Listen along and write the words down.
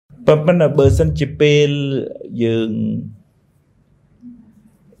ប៉ុន្តែបើសិនជាពេលយើ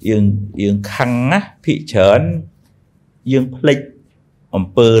ងខឹងណាភិកច្រើនយើងភ្លេចអំ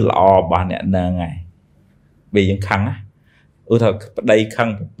ពើល្អរបស់អ្នកហ្នឹងហើយពេលយើងខឹងណាឧទាហរណ៍ប្តីខឹង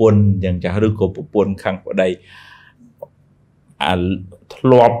ប្រពន្ធអញ្ចឹងចាស់ឬក៏ប្រពន្ធខឹងប្តីអាធ្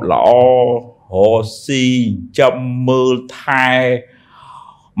លាប់ល្អរស់ស៊ីចាំមើលថែ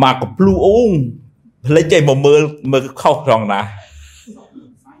មកកភ្លូអូងភ្លេចឯងមកមើលខុសត្រង់ណា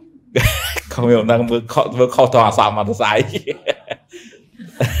ខំយកដល់មើលខុសត្រង់អាសាមអត់ស្អី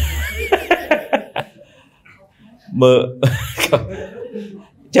មើល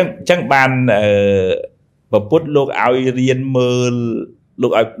ចឹងបានប្រពុតលោកឲ្យរៀនមើលលោ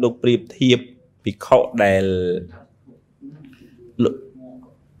កឲ្យលោកប្រៀបធៀបភិក្ខុដែល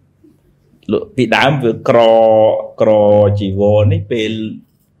លោកពីដើមវាក្រជីវរនេះពេល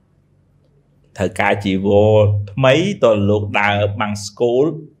ត្រូវការជីវរថ្មីតលោកដើរបាំងស្គូល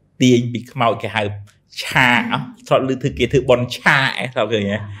ទាញពីខ្មោចគេហៅឆាកស្រុតឮធ្វើគេធ្វើបន់ឆាកឯងស្រុតឃើញ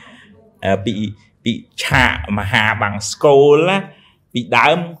ពីឆាកមហាបាំងស្គូលណាពីដើ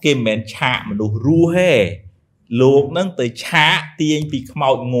មគេមិនមែនឆាកមនុស្សរស់ទេលោកនឹងទៅឆាកទាញពីខ្មោ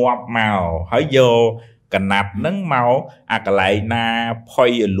ចងាប់មកហើយយកកណាត់ហ្នឹងមកអាកន្លែងណាផុ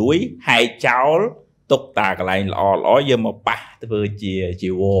យរលួយហែកចោលទុកតាកន្លែងល្អយកមកប៉ះធ្វើជា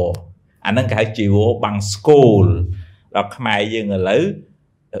ជីវរអាហ្នឹងគេហៅជីវរបាំងស្គូលដល់ខ្មែរយើងឥឡូវ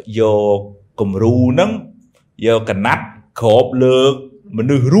យកគំរូហ្នឹងយកកណាត់ក្របលើកម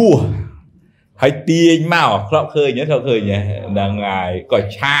នុស្សរស់ហើយទាញមកធ្លាប់ឃើញហ្នឹងហើយក៏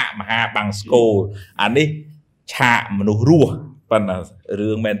ឆាកមហាបាំងស្គូលអានេះឆាកមនុស្សរស់ប៉ុន្តែរឿ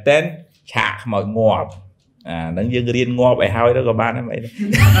ងមែនតើឆាកខ្មោចងាប់ហ្នឹងយើងរៀនងាប់ឲ្យហើយទៅក៏បានដែរមិន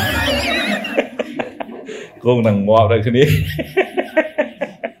គង់នឹងងាប់ដូចគ្នា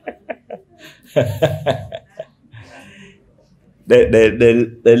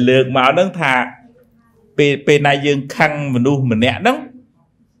ដែលលើកមកហ្នឹងថាពេលណាយើងខឹងមនុស្សម្នាក់ហ្នឹង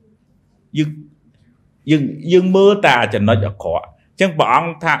យើងមើលតែចំណុចអាក្រក់អញ្ចឹងព្រះអ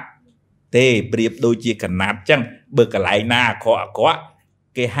ង្គថាទេប្រៀបដូចជាកណាត់អញ្ចឹងបើកន្លែងណាអាក្រក់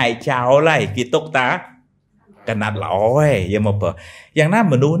គេហែកចោលហើយគេទុកតាកណាត់ល្អឯងយកមកប្រើយ៉ាងណា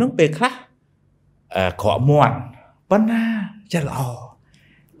មនុស្សហ្នឹងពេលខ្លះក្រក់មាត់ប៉ុន្តែចិត្តល្អ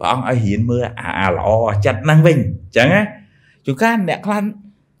ព្រះអង្គឲ្យរៀនមើលអាល្អចិត្តហ្នឹងវិញអញ្ចឹងណាជួនកាលអ្នកខ្លះ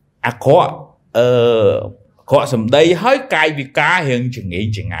អាក្រក់ក្រក់សម្ដីហើយកាយវិការរៀងចងេង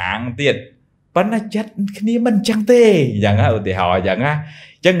ចងាងទៀតប៉ុន្តែចិត្តគ្នាមិនអញ្ចឹងទេអញ្ចឹងឧទាហរណ៍អញ្ចឹងណា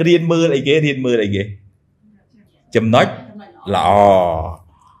អញ្ចឹងរៀនមើលអីគេចំណុចល្អ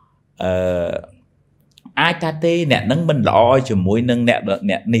អាចថាទេអ្នកនឹងមិនល្អជាមួយនឹងអ្នក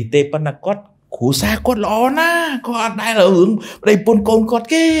នេះទេប៉ុន្តែគាត់គ្រូសាគាត់ល្អណាគាត់អត់ដែលរឿងប្តីពុនកូនគាត់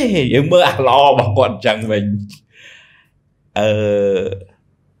គេយើងមើលអាល្អរបស់គាត់អញ្ចឹងវិញ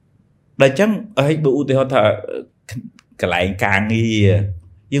ដល់អញ្ចឹងហើយបើឧទាហរណ៍ថាកន្លែងការងារ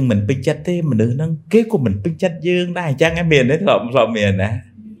យើងមិនពេញចិត្តទេមនុស្សហ្នឹងគេក៏មិនពេញចិត្តយើងដែរអញ្ចឹងឯងមានទេធ្លាប់មានណា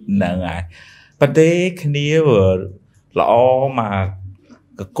ហ្នឹងហើយប៉ុន្តែគ្នាល្អម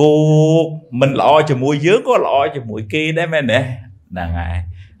កកគោមិនល្អជាមួយយើងក៏ល្អជាមួយគេដែរមែនទេហ្នឹង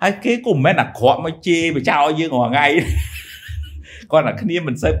ហើយគេក៏មិនមែនអាក្រក់មកជេរបចោលយើងរាល់ថ្ងៃគាត់តែគ្នា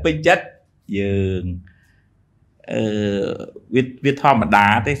មិនសូវពេញចិត្តយើងវាធម្មតា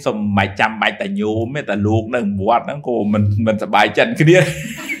ទេសុំមិនចាំបាច់តែញោមទេតែលោកនៅវត្តហ្នឹងក៏មិនសប្បាយចិត្តគ្នា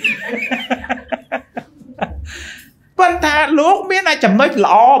ប៉ុន្តែលោកមានតែចំណុច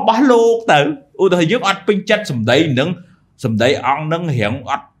ល្អរបស់លោកទៅឧទាហរណ៍យើងអត់ពេញចិត្តសម្ដីនឹងសម្ដីអង្គនឹងរៀង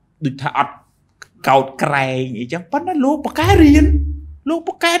អត់ដូចថាអត់កោតក្រែងអីចឹងប៉ុន្តែលោកបកែរៀនលោក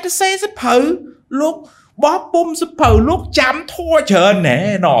បកែទៅសេសភៅលោកបោះពុំសភៅលោកចាំធัวច្រើនណែ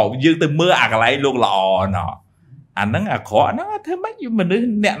ណយើងទៅមើលអាកន្លែងលោកល្អណអាហ្នឹងអាក្រក់ហ្នឹងធ្វើម៉េចមនុស្ស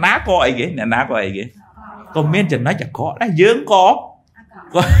អ្នកណាក៏អីគេក៏មានចំណុចអាក្រក់ដែរយើងក៏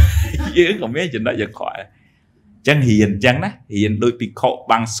មានចំណុចអាក្រក់អញ្ចឹងរៀនអញ្ចឹងណារៀនដូចពីខក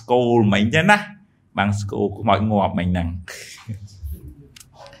បាំងស្គូលមិញចឹងណាបាំងស្គូលខ្មោចងាប់មិញហ្នឹង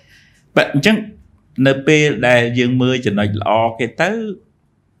បែបអញ្ចឹងនៅពេលដែលយើងមើលចំណុចល្អគេទៅ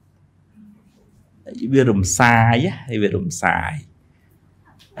វារំសាយ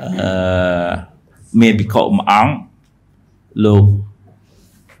មានភិក្ខុមួយអង្គលោក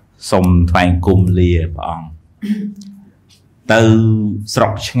សុំថ្វាយគុំលាព្រះអង្គទៅស្រុ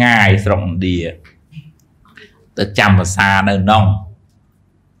កឆ្ងាយស្រុកឥណ្ឌាទៅចាំភាសានៅក្នុង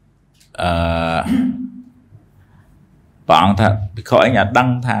ព្រះអង្គថាភិក្ខុអញអត់ដឹង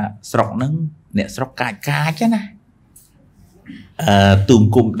ថាស្រុកហ្នឹងអ្នកស្រុកកាចណាទូម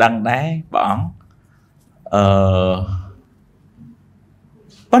គុំដឹងដែរព្រះអង្គ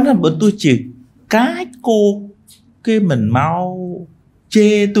ប៉ុន្តែបើទោះជាកាចគោគេមិនមក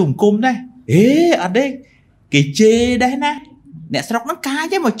chê tùm cung đấy ế ở đây cái chê đấy nè nè sọc nó cá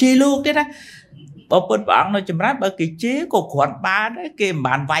chứ mà chê luôn đấy nè bảo bật bạn nó chấm rát bởi cái chế của khoản ba đấy cái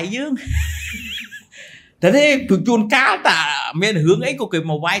bàn vay dương thế thế tụi chuồn cá ta miền hướng ấy của cái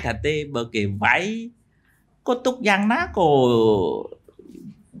màu vay thật tê bởi cái váy có túc giang ná của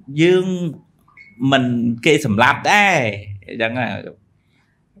dương mình kê sầm lạp đấy chẳng là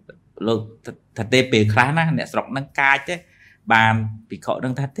lúc thật tê bề khá ná nè sọc nâng ca chứ bàn bị khó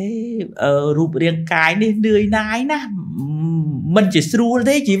đừng thật thế rụp riêng cái đi nơi nái ná mình chỉ xua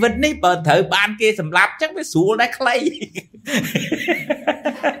thế chỉ vẫn đi bờ thời ban kia sầm lạp chắc phải xua đấy clay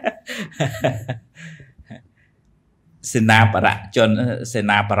Sena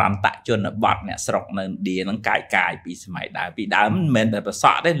paran tạ chôn ở bọt nè sọc nên đi nó cài bị mày đá bị đá mình phải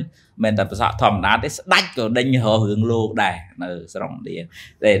sọ đấy mình phải sọ thòm đá đấy đách của đinh hồ hướng lô đây nơi sọc đi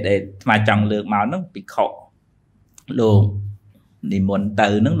để mà trong lượng máu nó bị khổ luôn thì muốn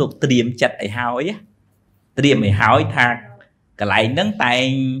từ nó lục tiêm chặt ấy hao ấy tiêm ấy hao ấy thang cái lại nâng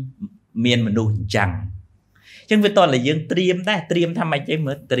tay miền mình đủ chẳng chứ với tôi là dương tiêm đấy tiêm tham mày chơi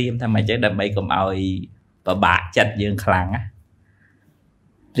mới tiêm tham mày chơi đầm mấy còn ao và bạ chặt dương khlang á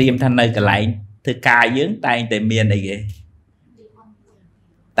tiêm tham nơi cái lại thứ cài dương tay tại miền này kìa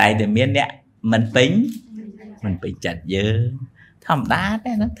tay tại miền nè mình tính chặt dương thầm đá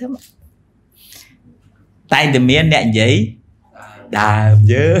đấy nó thứ tay tại miền nè vậy đàm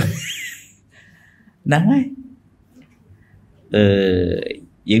dơ nắng ấy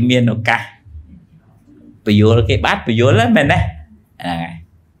dương miền nó ca bây giờ cái bát bây giờ lên mình đây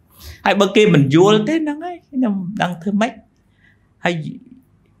hay bữa kia mình vua thế nắng ấy đang thưa mấy hay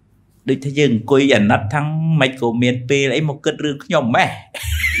được thấy dừng coi dần nát thằng mấy của miền P lấy một cơn rương nhom mẹ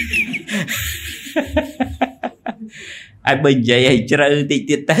ai bình vậy hay chơi thì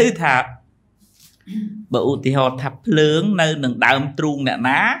tiệt tới thà bộ thì họ thắp lướng nơi đừng đào truông nè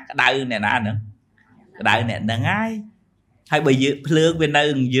ná đào nè ná nữa đào nè nè ngay hay bây giờ lướng bên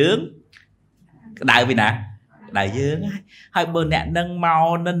nơi dướng đào bên nè đào dướng hay bữa nè nâng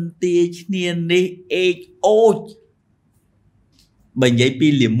màu nâng tia niên đi ô bình vậy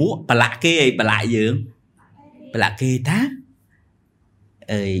pi liềm múa bà lạ kê bà lại dướng bà lạ kê thác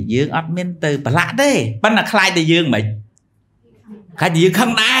dướng ọt miên từ bà lạ đấy bắt là khai từ dướng mày khai gì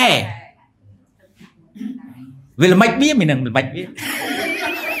không này vì là mạch biết mình là mạch biết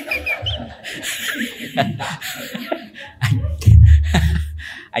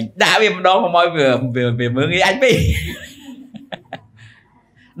anh đã biết đó mà mọi về mướn anh bị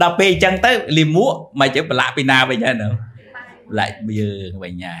đọc bì chân tới liềm múa mà chứ bà lạ bì nào bây giờ nữa lại bây giờ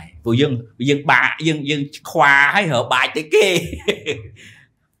về nhà vừa dương bà dương khoa hay hở bài tới kia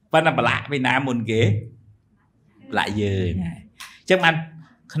bắt là bà lạ bì nào muốn ghế lại giờ này chứ anh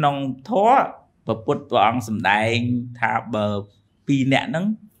không thó và bút vọng sầm đại thà bờ pi nè nó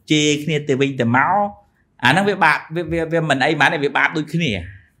chê kia từ bên từ máu nó với bạc với mình ấy mà này với bạc đôi khi nè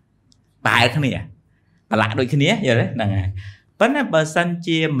bài cái nè bà lạ đôi khi nè giờ đấy là vẫn là bờ sân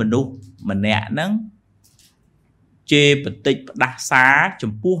chia mình đu mình nè nó chê bật tịch đa xá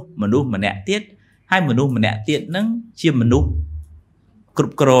chấm pu mình đu mình nè tiết hay mình đu mình nè tiết nó chia mình đu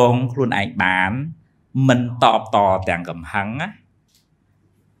cục còng luôn ảnh bán mình tò tàng cầm hăng á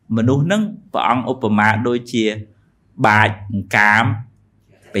mình nuôi nâng bọn Obama đôi chia bà cám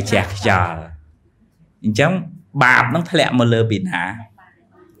bị chẹt chờ chẳng bà nó thay lẹ một lừa bị nã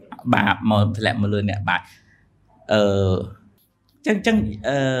bà một thay lẹ một lừa nè bà chẳng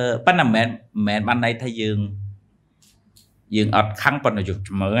bắt nằm mẹ ban này thay dương ọt khăn còn là chụp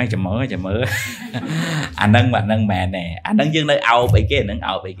mở anh nâng mẹ nè anh nâng dương nơi ao bị kia nâng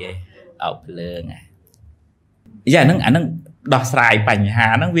ao bị kia ao lừa nè giờ nâng đo xài bành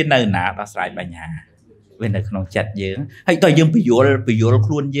hà nó viên nơi nè đo xài bành hà viên nơi không chặt dương hay tôi dương bị vô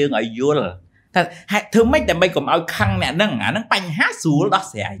luôn dương ở vô là thứ mấyแต่mấy cũng ao khăn nè nâng bành há xuống đo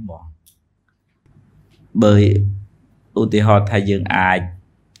xài ai bỏ bởi ưu tiên họ thay dương ai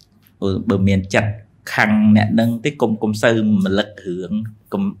bởi miền chặt khăn nè nâng tới cùng sơ mà lực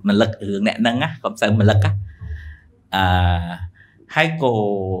hưởng nè nâng á cùng sơ mà lực á hay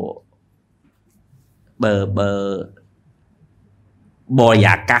cô bờ bò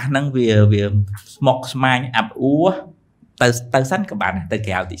giả cá nâng về một mai ập úa từ xanh các bạn này từ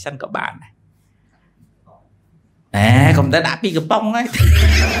kẹo thì xanh các bạn này không đã bị cái bông ấy